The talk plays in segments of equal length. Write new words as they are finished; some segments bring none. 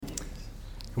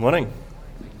Good morning.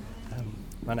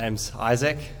 My name's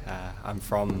Isaac. I'm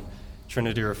from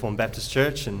Trinity Reformed Baptist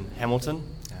Church in Hamilton,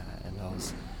 and I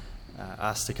was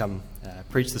asked to come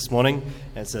preach this morning.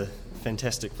 It's a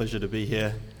fantastic pleasure to be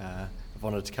here. I've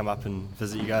wanted to come up and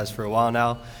visit you guys for a while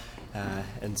now,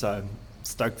 and so I'm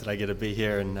stoked that I get to be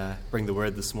here and bring the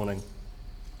word this morning.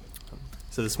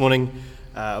 So this morning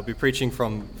I'll be preaching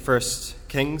from 1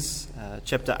 Kings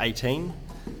chapter 18,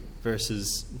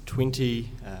 verses 20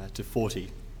 to 40.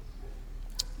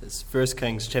 It's 1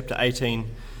 Kings chapter 18,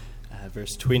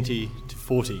 verse 20 to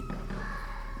 40.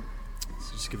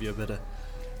 So just give you a bit of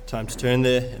time to turn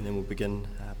there, and then we'll begin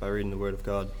by reading the Word of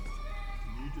God.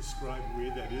 Can you describe where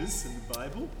that is in the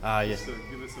Bible? Yes. So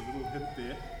give us a little hint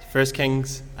there. 1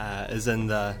 Kings is in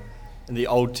the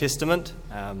Old Testament,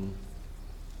 and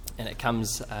it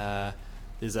comes.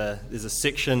 There's a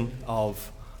section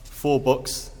of 4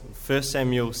 books: 1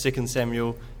 Samuel, 2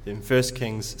 Samuel, then 1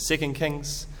 Kings, 2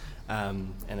 Kings.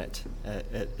 And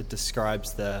it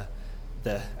describes the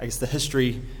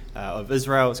history of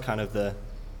Israel. It's kind of the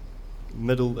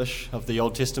middle-ish of the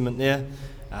Old Testament there,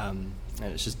 and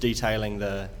it's just detailing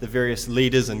the various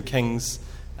leaders and kings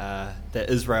that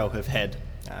Israel have had.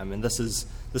 And this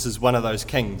is one of those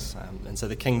kings. And so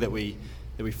the king that we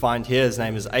find here, his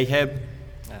name is Ahab,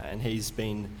 and he's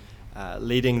been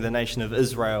leading the nation of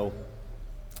Israel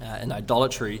in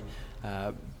idolatry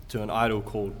to an idol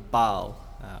called Baal.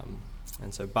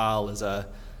 And so Baal is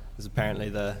apparently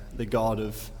the god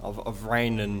of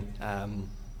rain and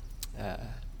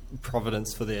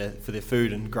providence for their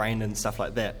food and grain and stuff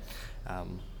like that.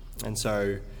 And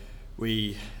so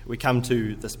we come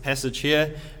to this passage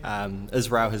here.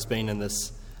 Israel has been in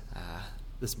this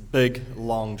big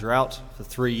long drought for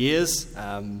 3 years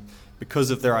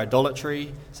because of their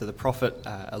idolatry. So the prophet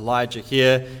Elijah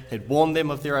here had warned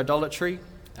them of their idolatry,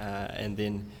 and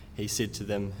then he said to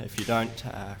them, if you don't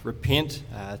repent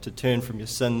to turn from your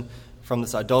sin, from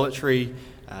this idolatry,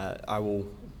 I will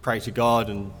pray to God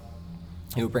and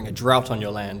he will bring a drought on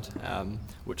your land,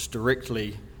 which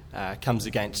directly comes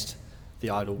against the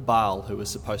idol Baal, who was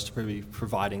supposed to be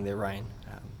providing their rain.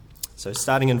 So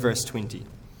starting in verse 20.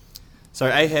 So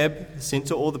Ahab sent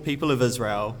to all the people of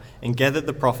Israel and gathered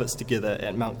the prophets together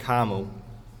at Mount Carmel.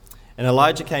 And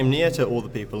Elijah came near to all the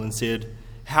people and said,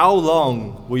 how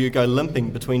long will you go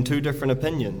limping between 2 different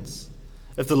opinions?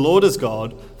 If the Lord is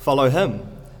God, follow him,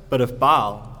 but if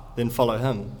Baal, then follow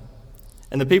him.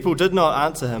 And the people did not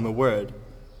answer him a word.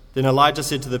 Then Elijah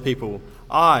said to the people,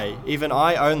 I, even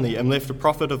I only, am left a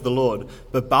prophet of the Lord,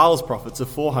 but Baal's prophets are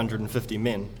 450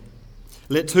 men.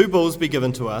 Let 2 bulls be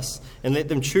given to us, and let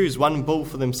them choose 1 bull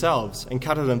for themselves, and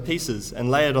cut it in pieces, and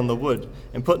lay it on the wood,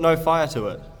 and put no fire to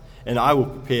it. And I will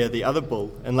prepare the other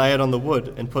bull, and lay it on the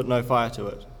wood, and put no fire to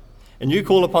it. And you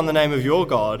call upon the name of your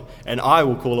God, and I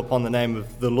will call upon the name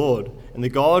of the Lord. And the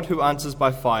God who answers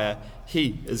by fire,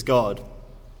 he is God.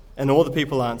 And all the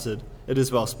people answered, it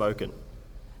is well spoken.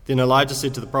 Then Elijah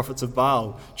said to the prophets of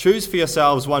Baal, choose for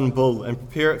yourselves 1 bull, and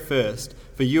prepare it first,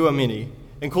 for you are many,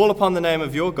 and call upon the name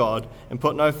of your God, and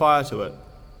put no fire to it.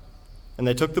 And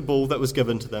they took the bull that was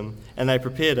given to them, and they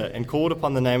prepared it, and called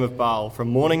upon the name of Baal from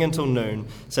morning until noon,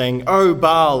 saying, O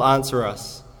Baal, answer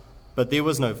us. But there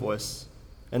was no voice,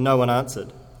 and no one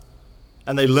answered.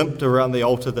 And they limped around the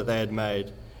altar that they had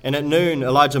made. And at noon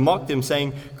Elijah mocked them,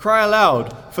 saying, cry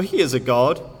aloud, for he is a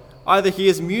god. Either he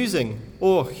is musing,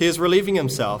 or he is relieving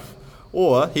himself,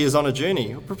 or he is on a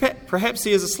journey, or perhaps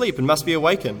he is asleep and must be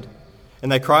awakened.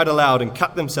 And they cried aloud and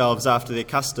cut themselves after their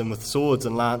custom with swords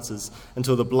and lances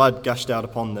until the blood gushed out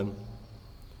upon them.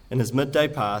 And as midday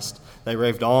passed, they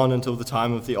raved on until the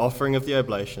time of the offering of the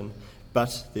oblation,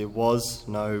 but there was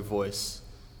no voice.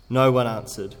 No one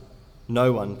answered.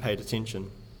 No one paid attention.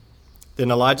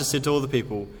 Then Elijah said to all the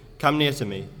people, come near to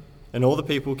me. And all the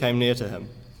people came near to him.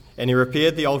 And he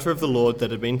repaired the altar of the Lord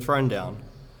that had been thrown down.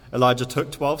 Elijah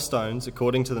took 12 stones,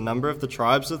 according to the number of the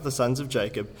tribes of the sons of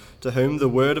Jacob, to whom the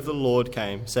word of the Lord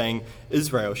came, saying,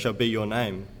 Israel shall be your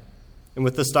name. And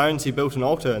with the stones he built an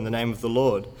altar in the name of the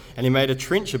Lord, and he made a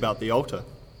trench about the altar,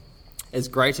 as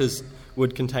great as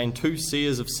would contain 2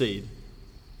 seahs of seed.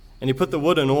 And he put the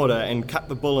wood in order, and cut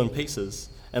the bull in pieces,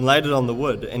 and laid it on the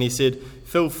wood. And he said,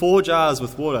 fill 4 jars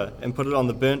with water, and put it on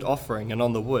the burnt offering and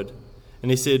on the wood.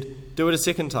 And he said, do it a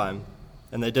second time.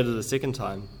 And they did it a second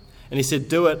time. And he said,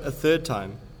 do it a third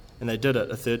time. And they did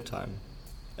it a third time.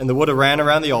 And the water ran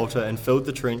around the altar and filled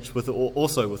the trench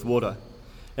also with water.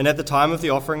 And at the time of the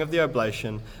offering of the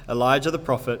oblation, Elijah the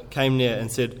prophet came near and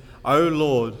said, O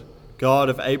Lord, God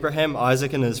of Abraham,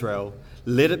 Isaac, and Israel,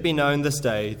 let it be known this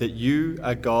day that you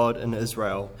are God in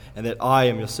Israel, and that I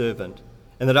am your servant,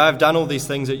 and that I have done all these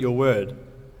things at your word.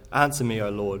 Answer me, O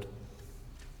Lord.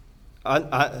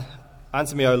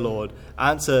 Answer me, O Lord.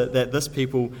 Answer that this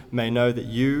people may know that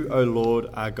you, O Lord,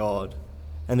 are God,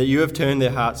 and that you have turned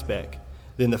their hearts back.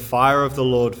 Then the fire of the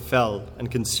Lord fell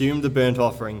and consumed the burnt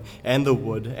offering and the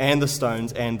wood and the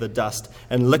stones and the dust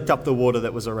and licked up the water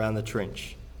that was around the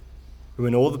trench.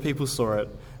 When all the people saw it,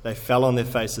 they fell on their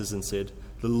faces and said,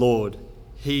 "The Lord,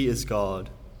 He is God.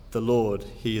 The Lord,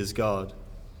 He is God."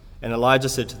 And Elijah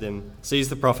said to them, "Seize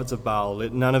the prophets of Baal,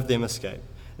 let none of them escape."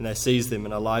 And they seized them,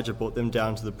 and Elijah brought them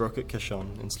down to the brook at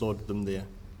Kishon and slaughtered them there.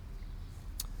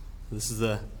 This is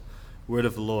the word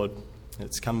of the Lord.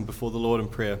 It's come before the Lord in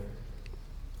prayer.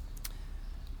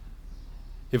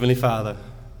 Heavenly Father,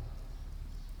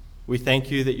 we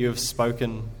thank you that you have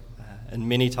spoken in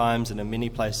many times and in many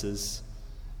places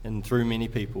and through many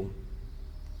people.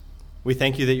 We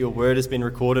thank you that your word has been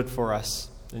recorded for us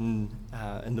in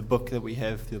the book that we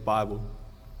have, the Bible.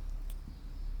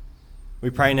 We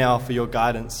pray now for your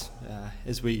guidance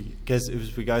as we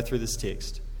go through this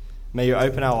text. May you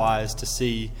open our eyes to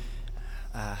see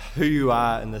who you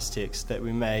are in this text, that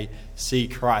we may see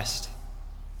Christ.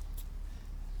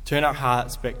 Turn our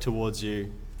hearts back towards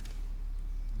you.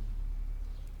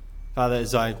 Father,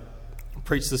 as I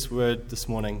preach this word this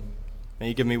morning, may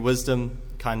you give me wisdom,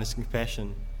 kindness, and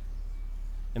compassion.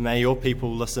 And may your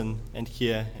people listen and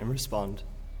hear and respond.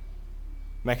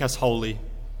 Make us holy,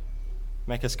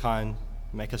 make us kind,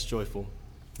 make us joyful.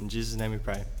 In Jesus' name we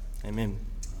pray. Amen.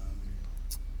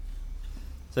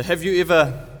 So have you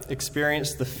ever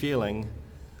experienced the feeling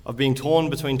of being torn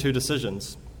between two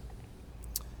decisions?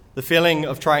 The feeling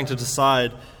of trying to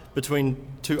decide between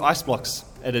two ice blocks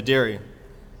at a dairy,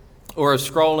 or of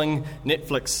scrolling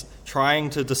Netflix trying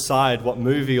to decide what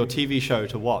movie or TV show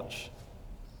to watch.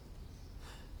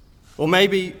 Or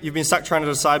maybe you've been stuck trying to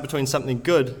decide between something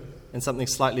good and something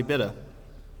slightly better,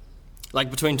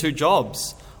 like between two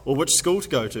jobs, or which school to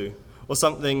go to, or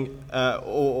something,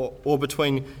 or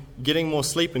between getting more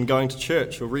sleep and going to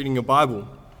church or reading your Bible.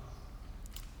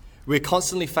 We're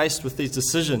constantly faced with these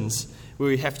decisions where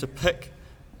we have to pick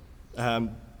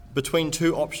between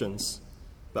two options,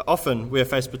 but often we are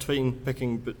faced between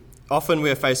picking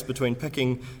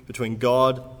between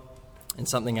God and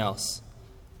something else.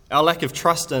 Our lack of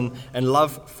trust in and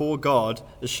love for God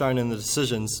is shown in the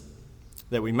decisions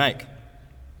that we make.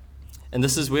 And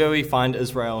this is where we find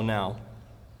Israel now,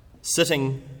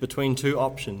 sitting between two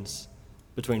options,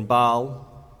 between Baal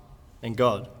and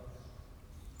God.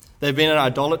 They've been in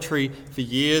idolatry for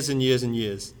years and years and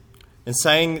years, and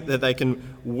saying that they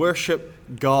can worship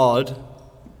God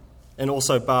and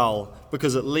also Baal,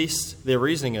 because at least their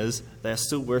reasoning is they are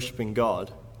still worshipping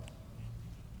God.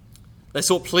 They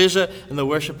sought pleasure in the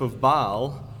worship of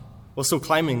Baal while still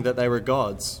claiming that they were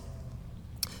gods.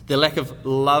 Their lack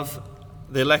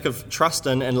of trust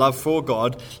in and love for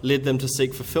God led them to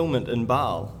seek fulfillment in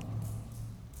Baal.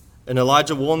 And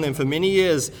Elijah warned them for many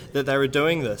years that they were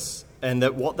doing this and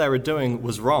that what they were doing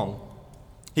was wrong.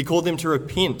 He called them to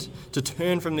repent, to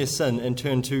turn from their sin and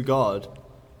turn to God.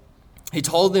 He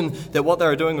told them that what they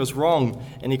were doing was wrong,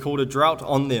 and he called a drought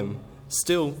on them.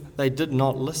 Still, they did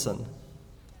not listen.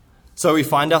 So we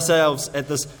find ourselves at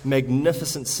this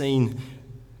magnificent scene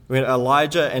when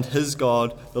Elijah and his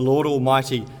God, the Lord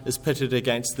Almighty, is pitted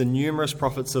against the numerous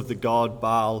prophets of the god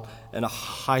Baal in a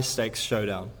high-stakes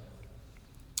showdown.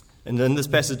 And in this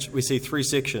passage, we see three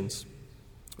sections.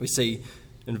 We see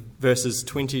in verses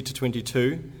 20 to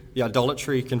 22, the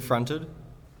idolatry confronted.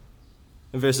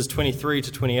 In verses 23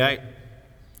 to 28,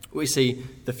 we see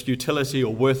the futility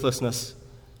or worthlessness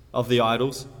of the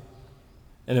idols.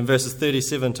 And in verses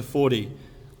 37 to 40,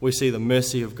 we see the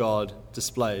mercy of God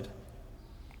displayed.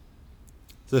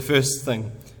 So the first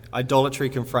thing, idolatry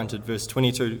confronted, verse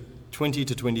 20 to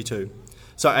 22.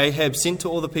 So Ahab sent to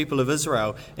all the people of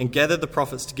Israel and gathered the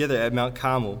prophets together at Mount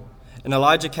Carmel. And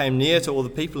Elijah came near to all the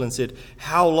people and said,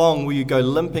 "How long will you go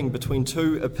limping between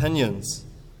two opinions?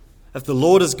 If the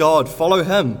Lord is God, follow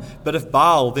him, but if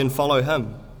Baal, then follow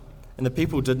him." And the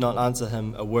people did not answer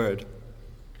him a word.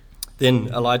 Then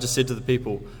Elijah said to the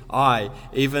people,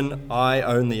 even I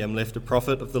only am left a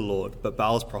prophet of the Lord, but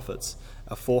Baal's prophets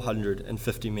are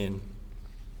 450 men.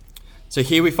 So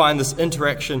here we find this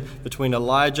interaction between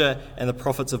Elijah and the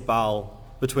prophets of Baal,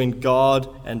 between God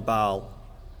and Baal.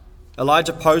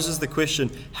 Elijah poses the question,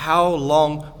 how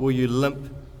long will you limp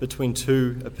between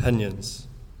two opinions?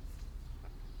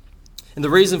 And the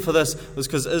reason for this was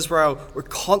because Israel were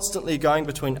constantly going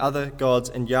between other gods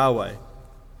and Yahweh.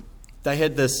 They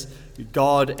had this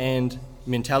God and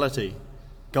mentality,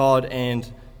 God and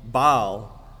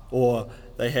Baal, or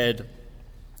they had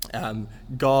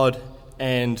God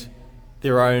and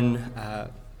their own,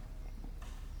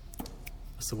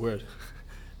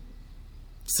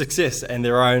 success and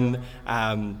their own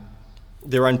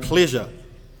pleasure.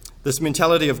 This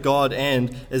mentality of God,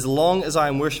 and as long as I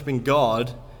am worshipping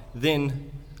God,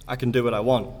 then I can do what I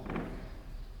want.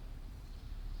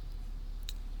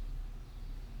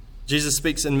 Jesus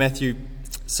speaks in Matthew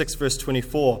 6 verse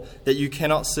 24 that you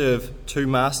cannot serve two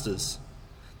masters.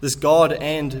 This God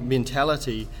and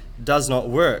mentality does not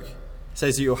work. It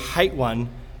says that you'll hate one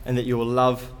and that you will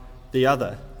love the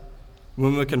other.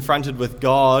 When we're confronted with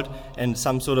God and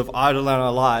some sort of idol in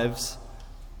our lives,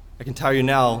 I can tell you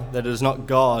now that it is not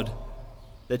God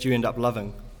that you end up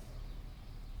loving.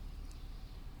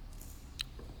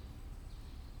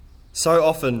 So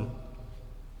often,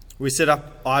 we set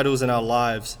up idols in our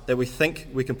lives that we think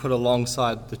we can put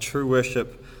alongside the true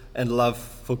worship and love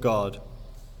for God.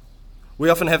 We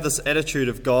often have this attitude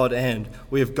of God and.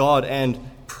 We have God and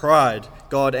pride,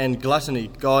 God and gluttony,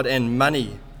 God and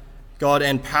money, God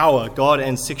and power, God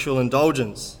and sexual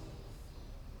indulgence.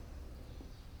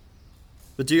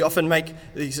 But do you often make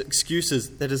these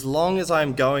excuses that as long as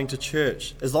I'm going to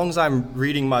church, as long as I'm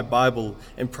reading my Bible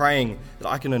and praying, that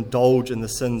I can indulge in the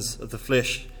sins of the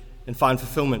flesh and find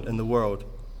fulfillment in the world?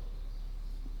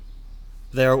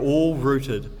 They are all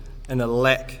rooted in a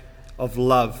lack of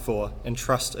love for and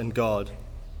trust in God.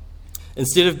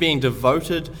 Instead of being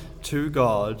devoted to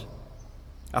God,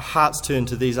 our hearts turn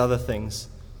to these other things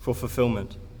for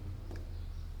fulfillment.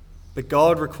 But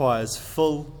God requires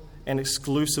full and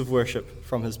exclusive worship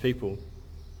from his people.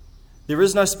 There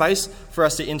is no space for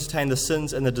us to entertain the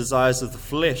sins and the desires of the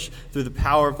flesh through the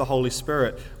power of the Holy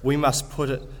Spirit. We must put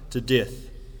it to death.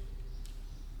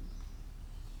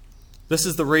 This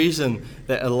is the reason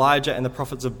that Elijah and the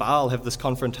prophets of Baal have this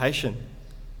confrontation.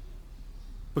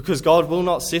 Because God will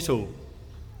not settle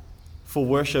for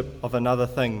worship of another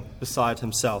thing beside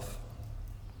himself.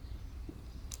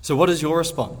 So what is your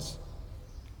response?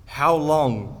 How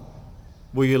long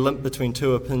will you limp between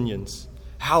two opinions?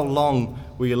 How long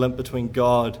will you limp between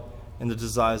God and the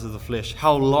desires of the flesh?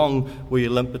 How long will you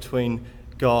limp between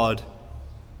God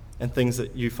and things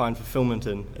that you find fulfillment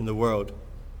in the world?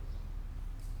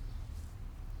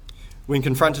 When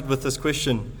confronted with this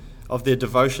question of their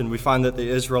devotion, we find that the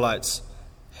Israelites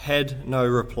had no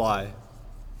reply.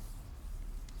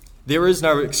 There is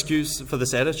no excuse for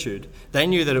this attitude. They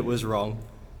knew that it was wrong.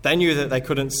 They knew that they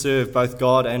couldn't serve both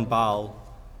God and Baal.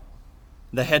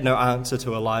 They had no answer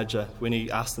to Elijah when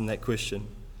he asked them that question.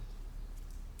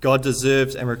 God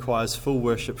deserves and requires full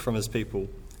worship from his people.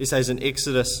 He says in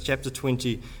Exodus chapter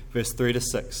 20, verse 3 to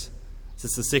 6.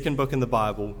 It's the second book in the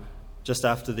Bible, just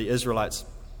after the Israelites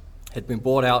had been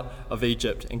brought out of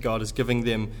Egypt, and God is giving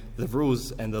them the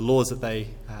rules and the laws that they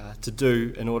to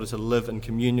do in order to live in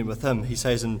communion with him. He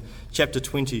says in chapter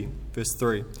 20, verse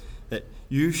 3, that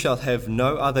you shall have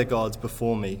no other gods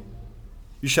before me.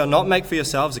 You shall not make for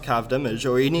yourselves a carved image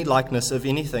or any likeness of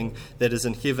anything that is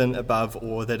in heaven above,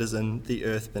 or that is in the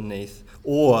earth beneath,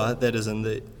 or that is in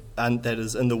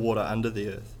the water under the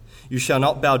earth. You shall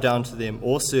not bow down to them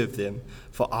or serve them,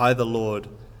 for I, the Lord,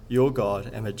 your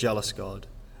God, am a jealous God,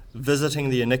 visiting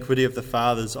the iniquity of the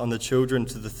fathers on the children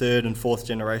to the third and fourth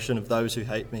generation of those who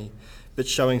hate me, but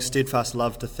showing steadfast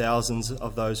love to thousands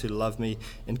of those who love me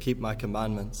and keep my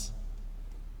commandments.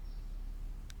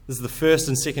 This is the first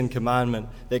and second commandment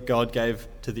that God gave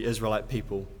to the Israelite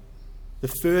people. The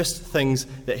first things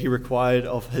that he required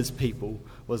of his people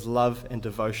was love and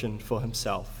devotion for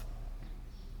himself.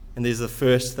 And these are the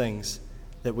first things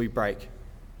that we break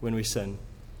when we sin.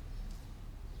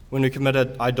 When we commit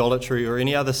idolatry or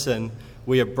any other sin,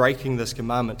 we are breaking this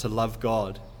commandment to love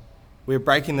God. We are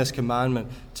breaking this commandment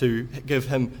to give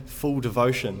him full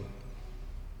devotion.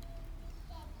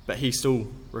 But he still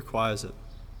requires it.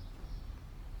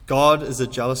 God is a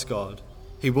jealous God.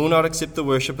 He will not accept the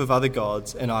worship of other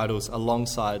gods and idols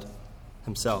alongside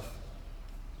himself.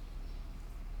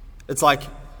 It's like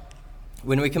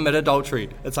when we commit adultery,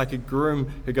 it's like a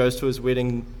groom who goes to his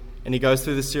wedding and he goes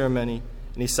through the ceremony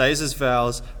and he says his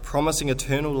vows, promising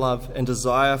eternal love and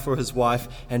desire for his wife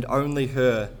and only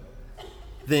her.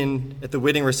 Then, at the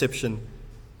wedding reception,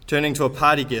 turning to a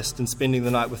party guest and spending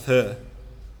the night with her.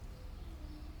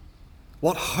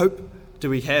 What hope do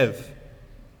we have?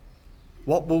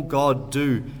 What will God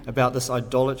do about this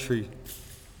idolatry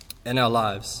in our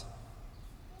lives?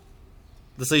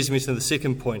 This leads me to the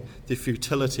second point, the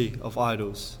futility of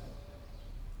idols.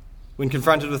 When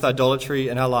confronted with idolatry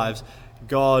in our lives,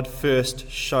 God first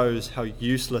shows how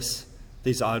useless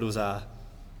these idols are.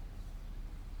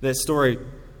 That story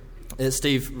that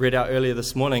Steve read out earlier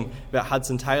this morning about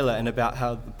Hudson Taylor and about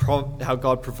how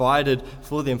God provided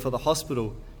for them for the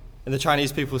hospital, and the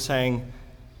Chinese people saying,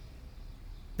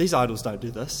 these idols don't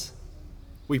do this.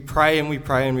 We pray and we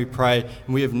pray and we pray,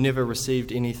 and we have never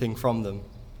received anything from them.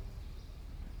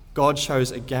 God shows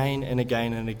again and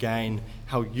again and again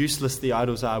how useless the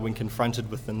idols are when confronted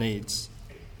with the needs.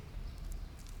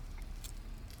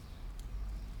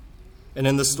 And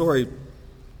in this story,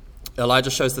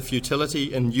 Elijah shows the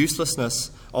futility and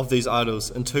uselessness of these idols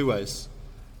in two ways.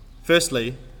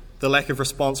 Firstly, the lack of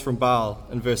response from Baal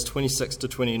in verse 26 to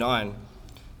 29.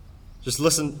 Just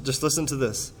listen to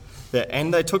this.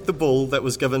 And they took the bull that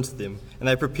was given to them, and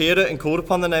they prepared it and called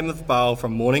upon the name of Baal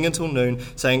from morning until noon,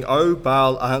 saying, O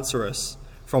Baal, answer us.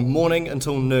 From morning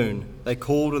until noon, they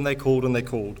called and they called and they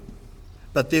called.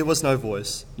 But there was no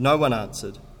voice. No one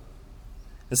answered.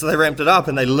 And so they ramped it up,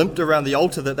 and they limped around the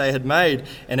altar that they had made.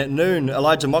 And at noon,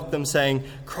 Elijah mocked them, saying,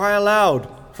 Cry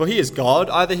aloud, for he is God.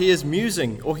 Either he is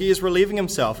musing, or he is relieving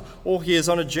himself, or he is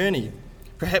on a journey.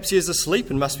 Perhaps he is asleep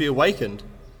and must be awakened.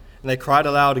 And they cried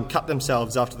aloud and cut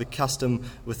themselves after the custom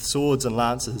with swords and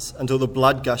lances, until the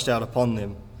blood gushed out upon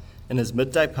them. And as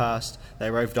midday passed,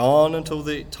 they raved on until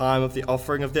the time of the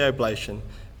offering of the oblation.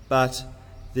 But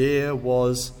there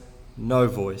was no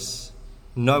voice.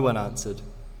 No one answered.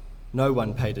 No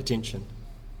one paid attention.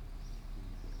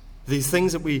 These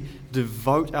things that we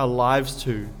devote our lives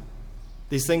to,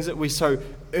 these things that we so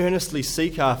earnestly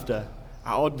seek after,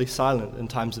 are oddly silent in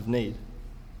times of need.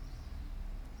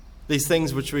 These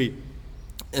things which we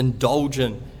indulge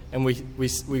in and we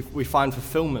find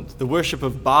fulfillment. The worship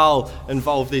of Baal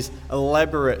involved these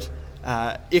elaborate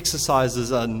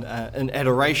exercises in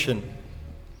adoration.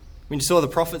 When you saw the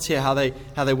prophets here, how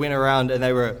they went around and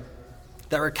they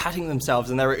were cutting themselves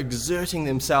and they were exerting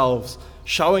themselves,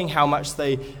 showing how much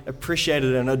they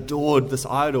appreciated and adored this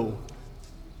idol.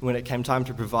 When it came time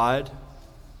to provide,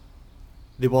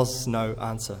 there was no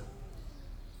answer.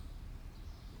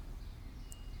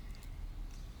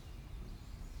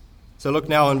 So look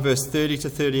now in verse 30 to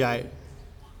 38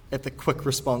 at the quick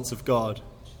response of God.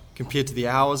 Compared to the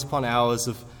hours upon hours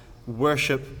of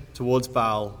worship towards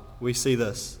Baal, we see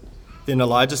this. Then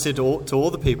Elijah said to all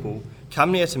the people,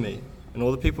 Come near to me. And all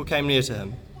the people came near to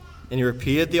him. And he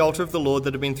repaired the altar of the Lord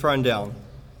that had been thrown down.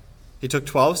 He took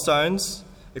 12 stones,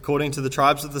 according to the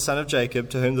tribes of the son of Jacob,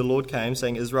 to whom the Lord came,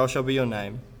 saying, Israel shall be your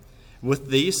name.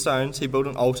 With these stones he built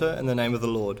an altar in the name of the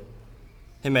Lord.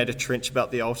 He made a trench about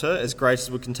the altar, as great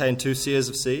as would contain 2 seahs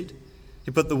of seed.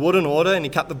 He put the wood in order, and he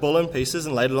cut the bull in pieces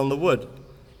and laid it on the wood.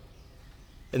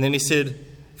 And then he said,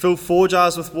 Fill 4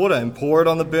 jars with water and pour it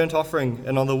on the burnt offering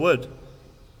and on the wood.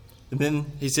 And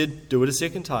then he said, Do it a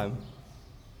second time.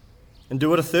 And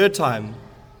do it a third time,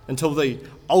 until the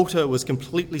altar was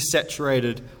completely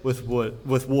saturated with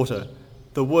water.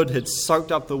 The wood had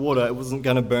soaked up the water, it wasn't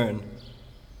going to burn.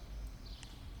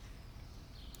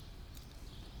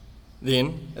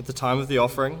 Then, at the time of the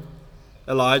offering,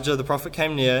 Elijah the prophet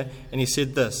came near, and he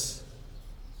said this.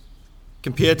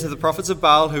 Compared to the prophets of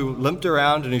Baal who limped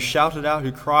around and who shouted out,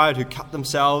 who cried, who cut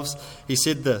themselves, he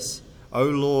said this, O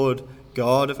Lord,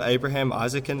 God of Abraham,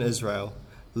 Isaac, and Israel,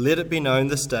 let it be known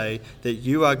this day that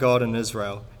you are God in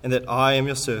Israel, and that I am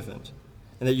your servant,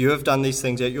 and that you have done these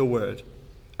things at your word.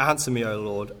 Answer me, O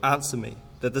Lord, answer me,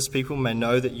 that this people may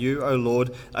know that you, O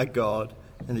Lord, are God,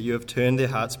 and that you have turned their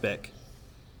hearts back.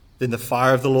 Then the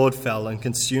fire of the Lord fell and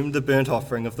consumed the burnt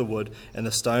offering of the wood and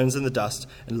the stones and the dust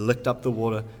and licked up the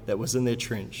water that was in their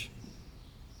trench.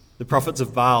 The prophets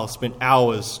of Baal spent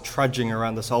hours trudging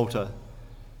around this altar.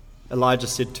 Elijah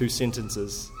said 2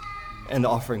 sentences and the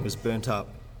offering was burnt up.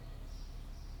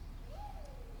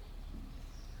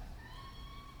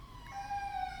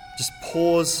 Just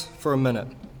pause for a minute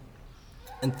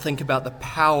and think about the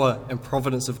power and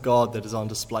providence of God that is on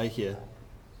display here.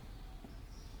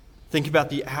 Think about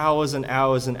the hours and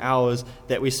hours and hours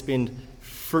that we spend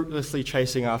fruitlessly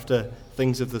chasing after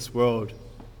things of this world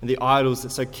and the idols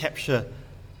that so capture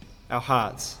our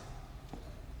hearts.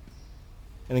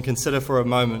 And then consider for a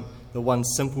moment the one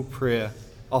simple prayer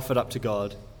offered up to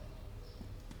God.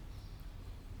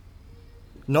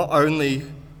 Not only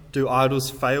do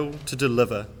idols fail to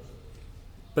deliver,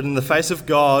 but in the face of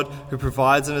God, who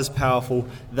provides and is powerful,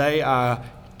 they are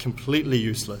completely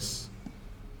useless.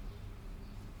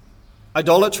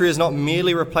 Idolatry is not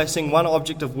merely replacing one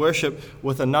object of worship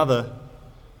with another,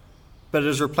 but it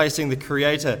is replacing the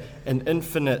Creator, an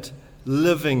infinite,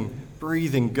 living,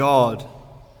 breathing God,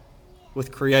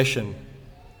 with creation,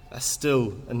 a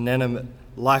still, inanimate,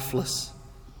 lifeless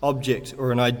object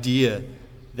or an idea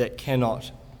that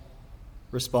cannot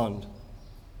respond.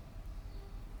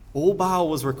 All Baal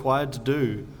was required to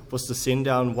do was to send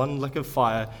down one lick of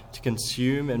fire to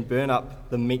consume and burn up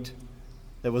the meat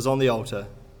that was on the altar,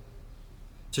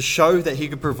 to show that he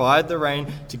could provide the rain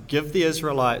to give the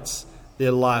Israelites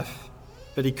their life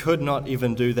But he could not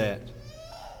even do that,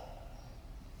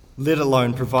 let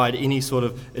alone provide any sort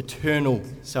of eternal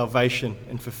salvation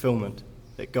and fulfillment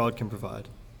that God can provide.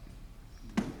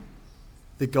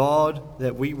 The God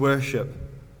that we worship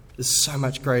is so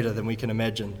much greater than we can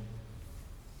imagine.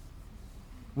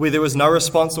 Where there was no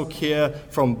response or care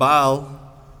from Baal,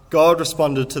 God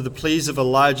responded to the pleas of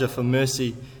Elijah for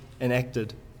mercy and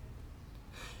acted.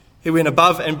 He went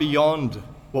above and beyond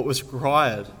what was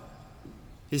required.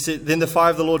 He said, "Then the fire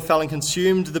of the Lord fell and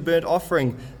consumed the burnt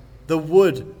offering, the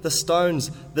wood, the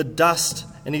stones, the dust,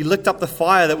 and he licked up the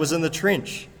fire that was in the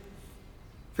trench."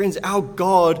 Friends, our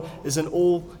God is an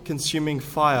all-consuming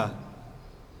fire.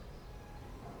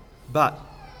 But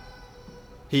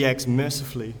he acts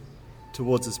mercifully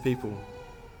towards his people.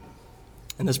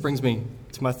 And this brings me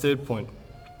to my third point,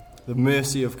 the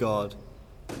mercy of God.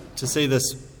 To see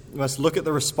this, we must look at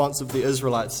the response of the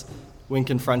Israelites when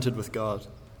confronted with God.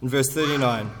 In verse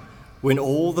 39, when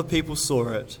all the people saw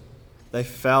it, they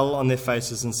fell on their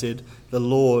faces and said, "The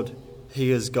Lord,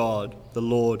 he is God. The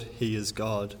Lord, he is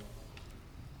God."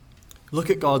 Look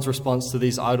at God's response to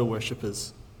these idol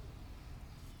worshippers.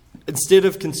 Instead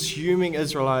of consuming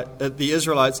the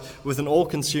Israelites with an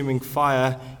all-consuming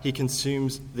fire, he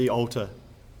consumes the altar.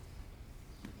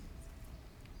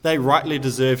 They rightly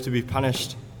deserve to be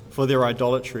punished for their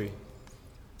idolatry.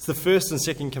 It's the first and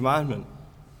second commandment.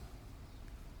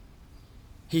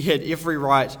 He had every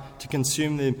right to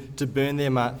consume them, to burn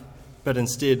them up, but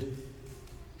instead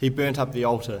he burnt up the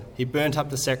altar. He burnt up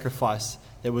the sacrifice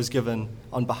that was given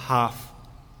on behalf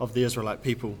of the Israelite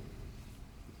people.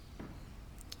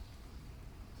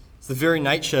 It's the very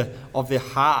nature of their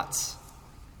hearts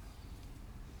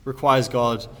requires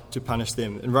God to punish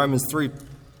them. In Romans 3,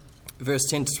 verse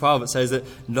 10 to 12, it says that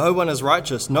no one is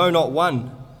righteous, no, not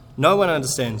one. No one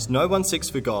understands, no one seeks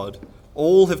for God.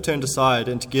 All have turned aside,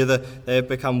 and together they have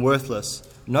become worthless.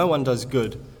 No one does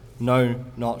good, no,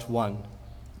 not one.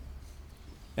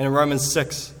 And in Romans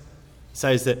 6, it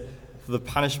says that the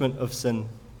punishment of sin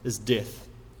is death,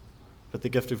 but the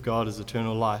gift of God is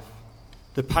eternal life.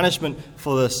 The punishment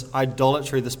for this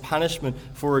idolatry, this punishment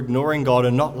for ignoring God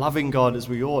and not loving God as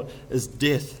we ought, is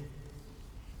death.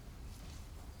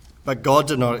 But God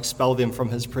did not expel them from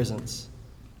his presence,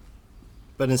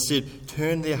 but instead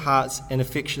turned their hearts and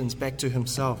affections back to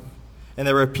himself. And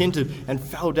they repented and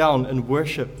fell down in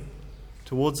worship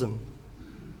towards him.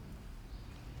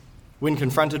 When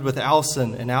confronted with our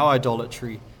sin and our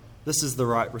idolatry, this is the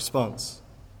right response.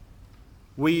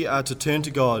 We are to turn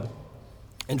to God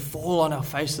and fall on our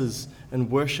faces in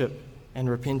worship and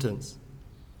repentance.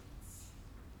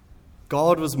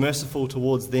 God was merciful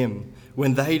towards them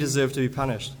when they deserved to be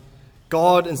punished.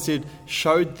 God instead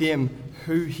showed them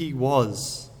who he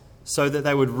was so that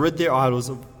they would rid their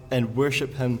idols and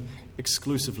worship him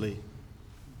exclusively.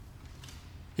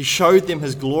 He showed them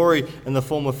his glory in the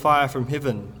form of fire from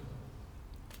heaven.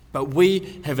 But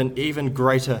we have an even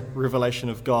greater revelation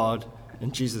of God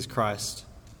in Jesus Christ.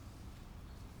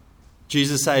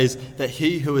 Jesus says that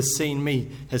he who has seen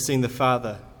me has seen the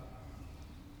Father.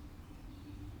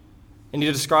 And he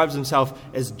describes himself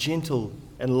as gentle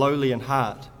and lowly in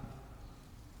heart.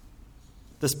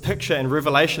 This picture and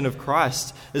revelation of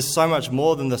Christ is so much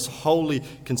more than this holy,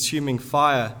 consuming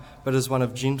fire, but is one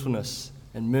of gentleness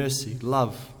and mercy,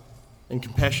 love and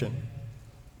compassion.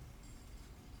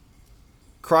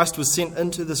 Christ was sent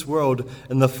into this world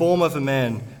in the form of a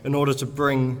man in order to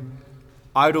bring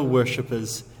idol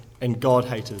worshippers and God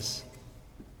haters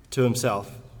to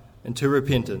himself and to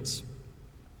repentance.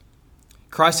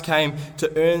 Christ came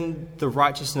to earn the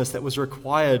righteousness that was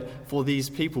required for these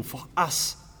people, for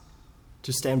us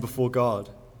to stand before God.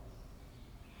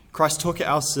 Christ took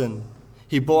our sin.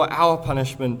 He bore our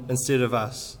punishment instead of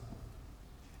us.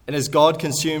 And as God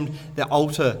consumed the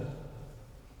altar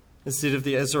instead of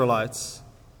the Israelites,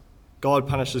 God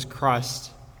punishes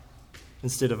Christ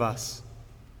instead of us.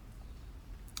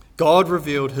 God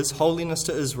revealed his holiness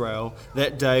to Israel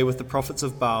that day with the prophets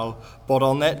of Baal, but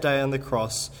on that day on the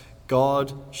cross,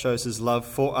 God shows his love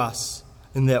for us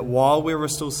in that while we were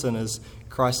still sinners,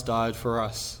 Christ died for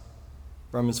us.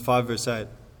 Romans 5 verse 8.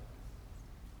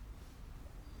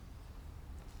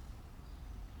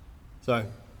 So,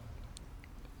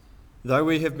 though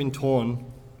we have been torn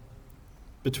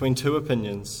between two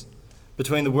opinions,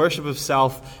 between the worship of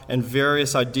self and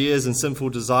various ideas and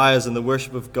sinful desires and the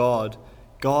worship of God,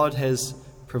 God has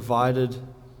provided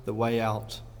the way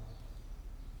out.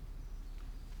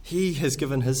 He has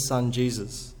given his Son,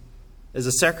 Jesus, as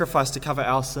a sacrifice to cover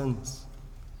our sins.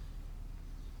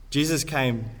 Jesus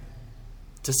came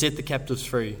to set the captives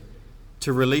free,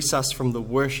 to release us from the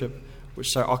worship which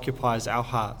so occupies our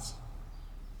hearts.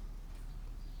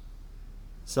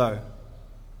 So,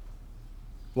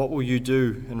 what will you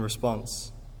do in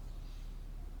response?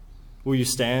 Will you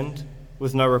stand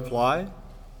with no reply?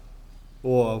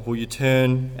 Or will you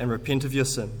turn and repent of your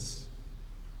sins,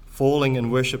 falling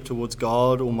in worship towards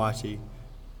God Almighty,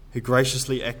 who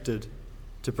graciously acted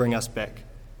to bring us back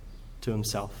to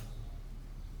himself?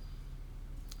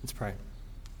 Let's pray.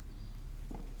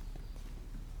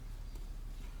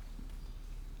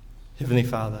 Heavenly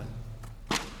Father,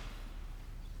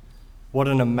 what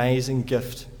an amazing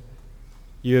gift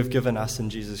you have given us in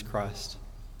Jesus Christ.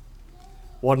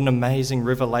 What an amazing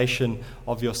revelation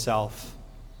of yourself.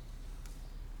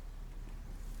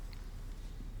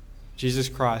 Jesus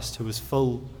Christ, who was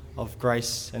full of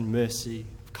grace and mercy,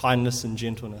 kindness and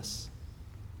gentleness.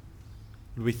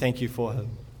 We thank you for him.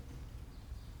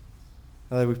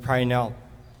 Father, we pray now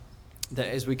that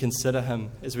as we consider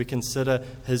him, as we consider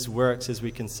his works, as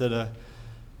we consider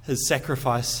his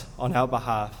sacrifice on our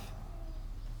behalf,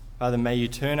 Father, may you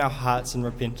turn our hearts in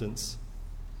repentance.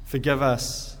 Forgive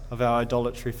us of our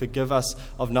idolatry. Forgive us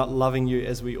of not loving you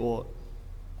as we ought.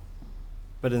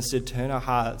 But instead turn our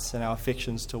hearts and our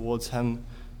affections towards him.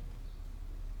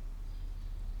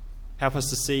 Help us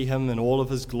to see him in all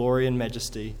of his glory and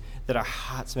majesty, that our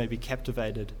hearts may be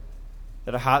captivated,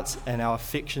 that our hearts and our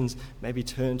affections may be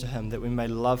turned to him, that we may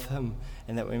love him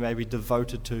and that we may be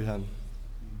devoted to him.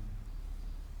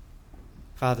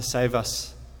 Father, save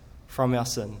us from our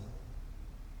sin.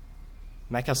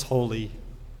 Make us holy.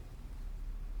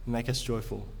 Make us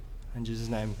joyful. In Jesus'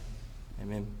 name,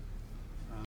 amen.